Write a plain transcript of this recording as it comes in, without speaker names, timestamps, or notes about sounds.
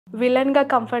విలన్‌గా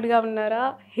కంఫర్ట్‌గా ఉన్నారా?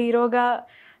 హీరోగా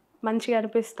మంచిగా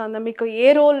అనిపిస్తుందా? మీకు ఏ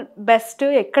రోల్ బెస్ట్?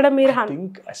 ఎక్కడ మీరు ఐ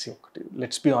థింక్ ఒకటి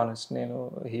లెట్స్ బి ఆనెస్ట్, నేను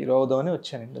హీరో అవుదామని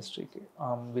వచ్చాను ఇండస్ట్రీకి.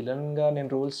 విలన్గా నేను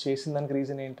రోల్స్ చేసిన దానికి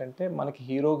రీజన్ ఏంటంటే మనకి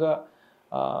హీరోగా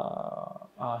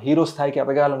హీరో స్థాయికి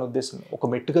ఎదగాలని ఉద్దేశం ఒక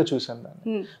మెట్టుగా చూశాను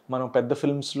దాన్ని. మనం పెద్ద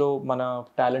ఫిల్మ్స్లో మన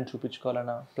టాలెంట్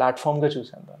చూపించుకోవాలన్న ప్లాట్ఫామ్గా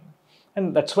చూశాను దాన్ని. And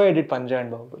that's why I did Panjaa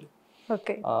and Baahubali.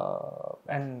 Okay.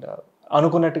 And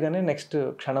అనుకున్నట్టుగానే నెక్స్ట్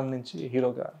క్షణం నుంచి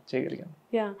హీరోగా చేయగలిగాను.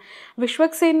 యా,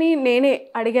 విశ్వక్ సేన్ని నేనే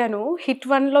అడిగాను, హిట్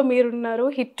 1లో మీరున్నారు,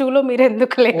 హిట్ 2లో మీరు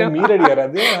ఎందుకు లేరు? మీరు అడిగారు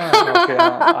అది.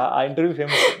 ఆ ఇంటర్వ్యూ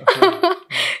ఫేమస్.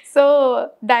 సో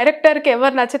డైరెక్టర్కి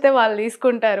ఎవరు నచ్చితే వాళ్ళు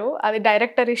తీసుకుంటారు, అది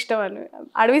డైరెక్టర్ ఇష్టం అని.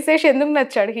 అడవి శేష్ ఎందుకు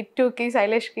నచ్చాడు హిట్ 2కి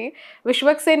శైలేష్కి?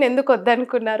 విశ్వక్ సేన్ ఎందుకు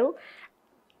వద్దనుకున్నారు?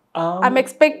 I'm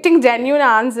expecting genuine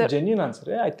answer.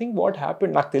 I think what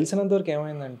happened, నాకు తెలిసినంత వరకు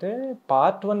ఏమైందంటే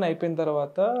పార్ట్ 1 అయిపోయిన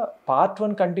తర్వాత పార్ట్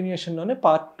 1 కంటిన్యూషన్లోనే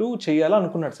పార్ట్ 2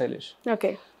 చేయాలనుకున్నాడు శైలేష్.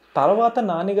 ఓకే. తర్వాత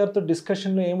నాని గారితో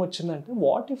డిస్కషన్లో ఏమొచ్చిందంటే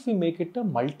what if we make it a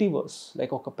multiverse,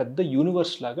 like ఒక పెద్ద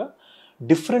యూనివర్స్ లాగా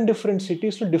డిఫరెంట్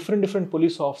సిటీస్లో డిఫరెంట్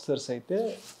పోలీస్ ఆఫీసర్స్ అయితే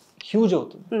హ్యూజ్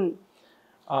అవుతుంది.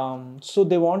 So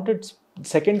they wanted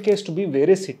second case to be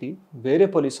వేరే సిటీ, వేరే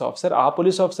పోలీస్ ఆఫీసర్, ఆ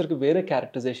పోలీస్ ఆఫీసర్కి వేరే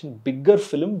characterisation, bigger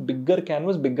film, bigger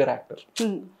canvas, bigger actor.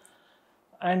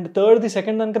 And థర్డ్ది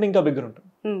second దానికన్నా ఇంకా బిగ్గర్ ఉంటుంది.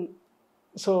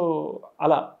 సో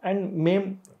అలా. అండ్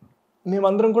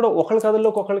మేమందరం కూడా ఒకళ్ళ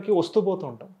కథల్లోకి ఒకళ్ళకి వస్తూ పోతూ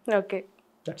ఉంటాం. Okay,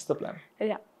 that's the plan.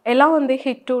 ఎలా ఉంది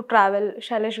హిట్ 2 ట్రావెల్?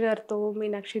 శైలేష్ గారితో,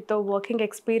 మీనాక్షితో working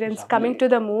experience, coming to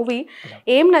the movie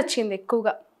ఏం నచ్చింది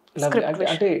ఎక్కువగా?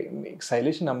 అంటే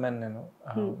శైలేష్ నమ్మాను నేను,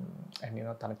 అండ్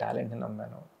యూనో తన టాలెంట్ని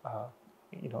నమ్మాను.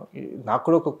 యూనో నాకు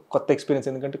కూడా ఒక కొత్త ఎక్స్పీరియన్స్,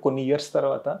 ఎందుకంటే కొన్ని ఇయర్స్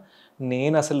తర్వాత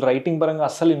నేను అసలు రైటింగ్ పరంగా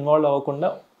అస్సలు ఇన్వాల్వ్ అవ్వకుండా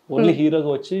ఓన్లీ హీరోగా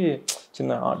వచ్చి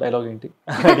చిన్న డైలాగ్ ఏంటి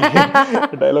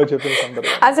డైలాగ్ చెప్పిన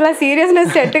సందర్భం అసలు ఆ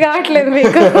సీరియస్నెస్ సెట్ కావట్లేదు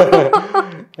మీకు.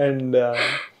 And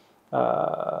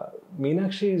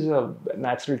Meenakshi is a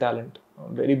natural talent,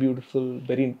 very beautiful,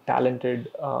 very talented,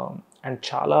 and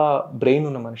చాలా బ్రెయిన్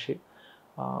ఉన్న మనిషి.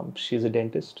 She a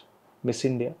dentist, miss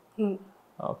India,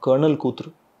 colonel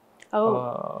కూతురు,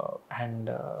 అండ్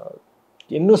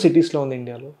ఎన్నో సిటీస్లో ఉంది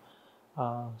ఇండియాలో.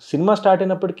 సినిమా స్టార్ట్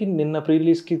అయినప్పటికీ నిన్న ప్రీ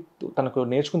రిలీజ్కి తనకు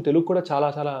నేర్చుకుని తెలుగు కూడా చాలా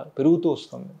చాలా పెరుగుతూ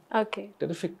వస్తుంది. Okay,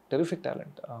 terrific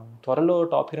talent. త్వరలో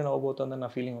టాప్ హీరోయిన్ అవ్వబోతుందని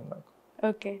నా ఫీలింగ్ ఉంది నాకు.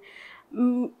 ఓకే.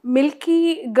 మిల్కీ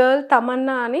గర్ల్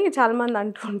తమన్నా అని చాలా మంది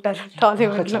అంటూ ఉంటారు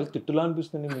టాలీవుడ్. చాలా తిట్టులా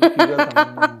అనిపిస్తుంది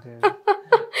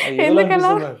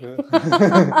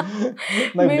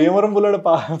నాకు భీమవరం బుల్లడ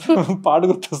పాట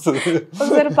గుర్తొస్తుంది.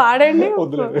 ఒకసారి పాడండి.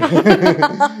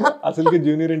 అసలుకి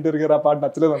జూనియర్ ఎన్టీఆర్ గారు ఆ పాట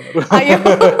నచ్చలేదు అన్నారు.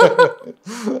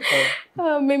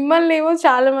 మిమ్మల్ని ఏమో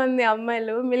చాలా మంది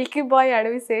అమ్మాయిలు మిల్కీ బాయ్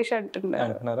అడవి శేష్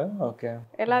అంటున్నారా? ఓకే,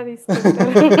 ఎలా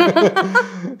తీసుకుంటారు?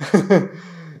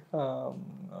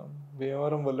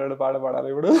 భీమవరం బుల్లడు పాడాలి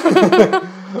ఇప్పుడు,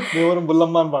 భీమవరం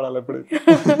బుల్లమ్మ అని పాడాలి ఇప్పుడు.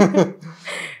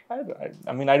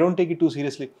 I mean I don't take it two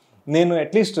seriously. నేను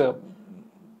అట్లీస్ట్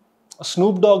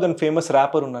స్నూప్ డాగ్ అని ఫేమస్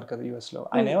ర్యాపర్ ఉన్నారు కదా యూఎస్లో,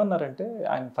 ఆయన ఏమన్నారంటే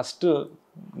ఆయన ఫస్ట్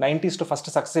 90s ఫస్ట్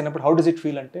సక్సెస్ అయినప్పుడు హౌ డస్ ఇట్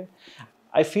ఫీల్ అంటే,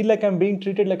 I feel like I'm being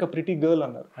treated like a pretty girl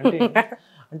అన్నారు.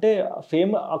 అంటే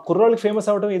ఆ కుర్రాళ్ళకి ఫేమస్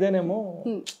అవడం ఇదేనేమో,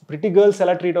 ప్రిటీ గర్ల్స్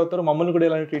ఎలా ట్రీట్ అవుతారో మమ్మల్ని కూడా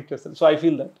ఇలానే ట్రీట్ చేస్తారు. సో ఐ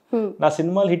ఫీల్ దట్ నా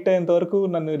సినిమాలు హిట్ అయ్యేంత వరకు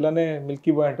నన్ను ఇలానే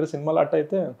మిల్కీ బాయ్ అంటారు. సినిమాలు అట్ట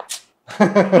అయితే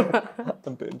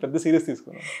పెద్ద సీరియస్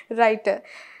తీసుకున్నాను. రైట్.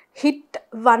 హిట్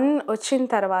 1 వచ్చిన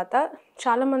తర్వాత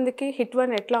చాలామందికి హిట్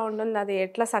 1 ఎట్లా ఉంటుంది, అది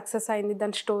ఎట్లా సక్సెస్ అయింది,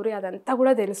 దాని స్టోరీ అదంతా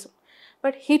కూడా తెలుసు.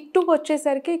 బట్ హిట్ 2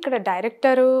 వచ్చేసరికి ఇక్కడ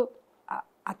డైరెక్టరు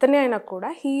అతనే అయినా కూడా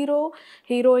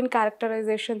హీరోయిన్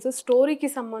క్యారెక్టరైజేషన్స్, స్టోరీకి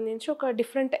సంబంధించి ఒక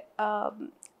డిఫరెంట్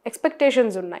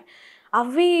ఎక్స్పెక్టేషన్స్ ఉన్నాయి.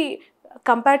 అవి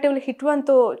కంపారిటివ్లీ హిట్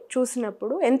 1తో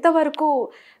చూసినప్పుడు ఎంతవరకు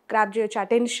గ్రాప్ చేయొచ్చు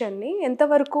అటెన్షన్ని,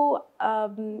 ఎంతవరకు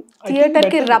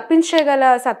థియేటర్కి రప్పించగల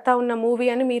సత్తా ఉన్న మూవీ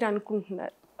అని మీరు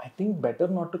అనుకుంటున్నారు? I think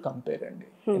better not to compare అండి.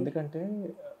 ఎందుకంటే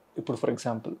ఇప్పుడు ఫర్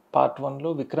ఎగ్జాంపుల్ పార్ట్ 1లో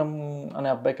విక్రమ్ అనే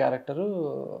అబ్బాయి క్యారెక్టరు,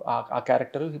 ఆ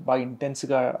క్యారెక్టర్ బాగా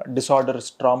ఇంటెన్స్గా డిసార్డర్స్,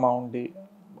 ట్రామా ఉండి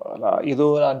అలా ఏదో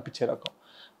అనిపించే రకం.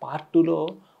 పార్ట్ 2లో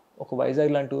ఒక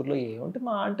వైజాగ్ లాంటి ఊర్లో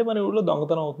ఏమంటే మన ఊళ్ళో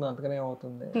దొంగతనం అవుతుంది, అంతగానే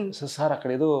అవుతుంది సార్,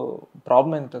 అక్కడ ఏదో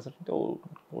ప్రాబ్లం ఎంత సార్ అంటే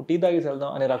టీ తాగేసి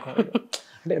వెళ్దాం అనే రకం.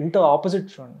 అంటే ఎంత ఆపోజిట్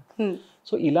చూడండి.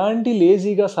 సో ఇలాంటి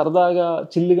లేజీగా సరదాగా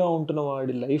చిల్లుగా ఉంటున్న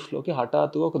వాడి లైఫ్లోకి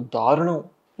హఠాత్తుగా ఒక దారుణం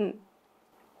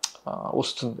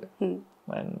వస్తుంది.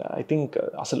 అండ్ ఐ థింక్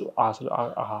అసలు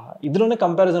ఇదిలోనే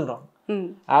comparison wrong.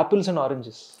 Apples and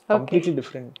oranges completely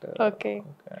different.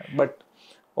 But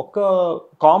ఒక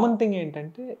కామన్ థింగ్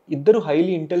ఏంటంటే ఇద్దరు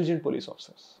హైలీ ఇంటెలిజెంట్ పోలీస్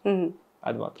ఆఫీసర్స్,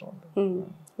 అది మాత్రం ఉంటుంది.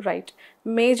 Right.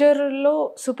 మేజర్లో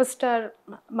super star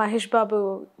Mahesh Babu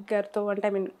గారితో, అంటే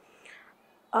ఐ మీన్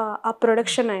ఆ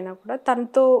ప్రొడక్షన్ అయినా కూడా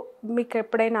తనతో మీకు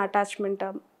ఎప్పుడైనా అటాచ్మెంట్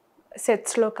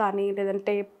సెట్స్లో కానీ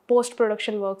లేదంటే పోస్ట్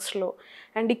ప్రొడక్షన్ వర్క్స్లో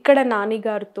అండ్ ఇక్కడ నాని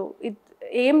గారితో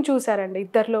ఏం చూసారండి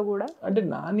ఇద్దరిలో కూడా? అంటే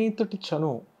నానితోటి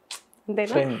చను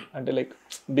అంతేనా? ఫ్రెండ్, అంటే లైక్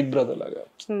బిగ్ బ్రదర్ లాగా.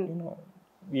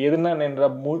 ఏదన్నా నేను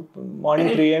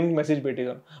మార్నింగ్ 3 AM మెసేజ్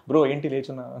పెట్టేదాను, బ్రో ఏంటి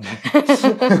లేచున్నా.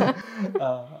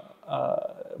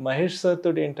 మహేష్ సార్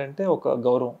తోటి ఏంటంటే ఒక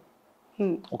గౌరవం,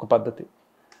 ఒక పద్ధతి.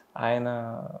 ఆయన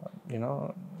యూనో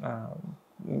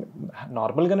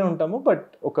నార్మల్గానే ఉంటాము, బట్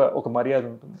ఒక మర్యాద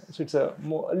ఉంటుంది. So it's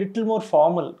little more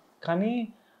formal, కానీ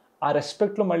ఆ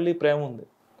రెస్పెక్ట్లో మళ్ళీ ప్రేమ ఉంది.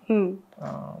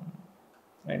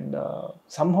 And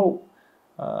somehow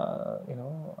you know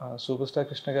super star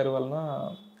Krishna గారి వలన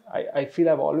I feel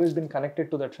I've always been connected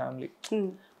to that family.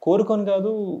 కోరుకొని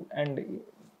కాదు, అండ్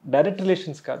డైరెక్ట్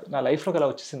రిలేషన్స్ కాదు, నా లైఫ్లోకి అలా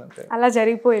వచ్చేసింది అంతే. అలా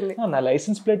జరిగిపోయింది. నా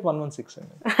లైసెన్స్ ప్లేట్ 116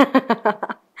 అండి.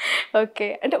 ఓకే,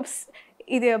 అంటే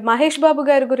ఇది మహేష్ బాబు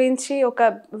గారి గురించి ఒక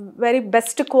వెరీ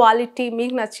బెస్ట్ క్వాలిటీ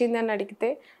మీకు నచ్చింది అని అడిగితే,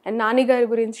 అండ్ నాని గారి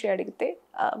గురించి అడిగితే,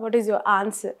 what is your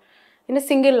answer in a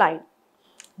single line?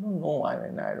 No, I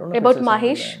mean, I don't know about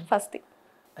Mahesh first thing.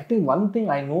 I think one thing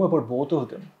I know about both of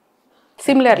them,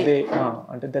 similarly,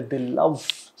 అంటే that they love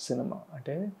cinema.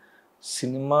 అంటే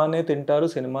సినిమానే తింటారు,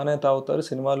 సినిమానే తాగుతారు,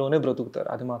 సినిమాలోనే బ్రతుకుతారు,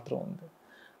 అది మాత్రం ఉంది.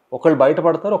 ఒకళ్ళు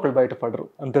బయటపడతారు, ఒకళ్ళు బయటపడరు,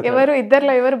 అంతే. ఎవరు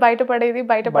ఇద్దరులో ఎవరు బయటపడేది?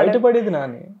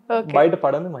 నాని,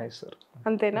 బయటపడని మహేష్ సార్.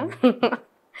 అంతేనా?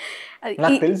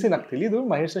 నాకు తెలీదు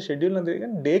మహేష్ సార్ షెడ్యూల్ అంతే,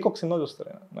 కానీ డేకి ఒక సినిమా చూస్తారు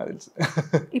ఆయన, నాకు తెలుసు.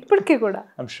 ఇప్పటికీ కూడా?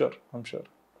 I'm sure.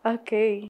 ఓకే.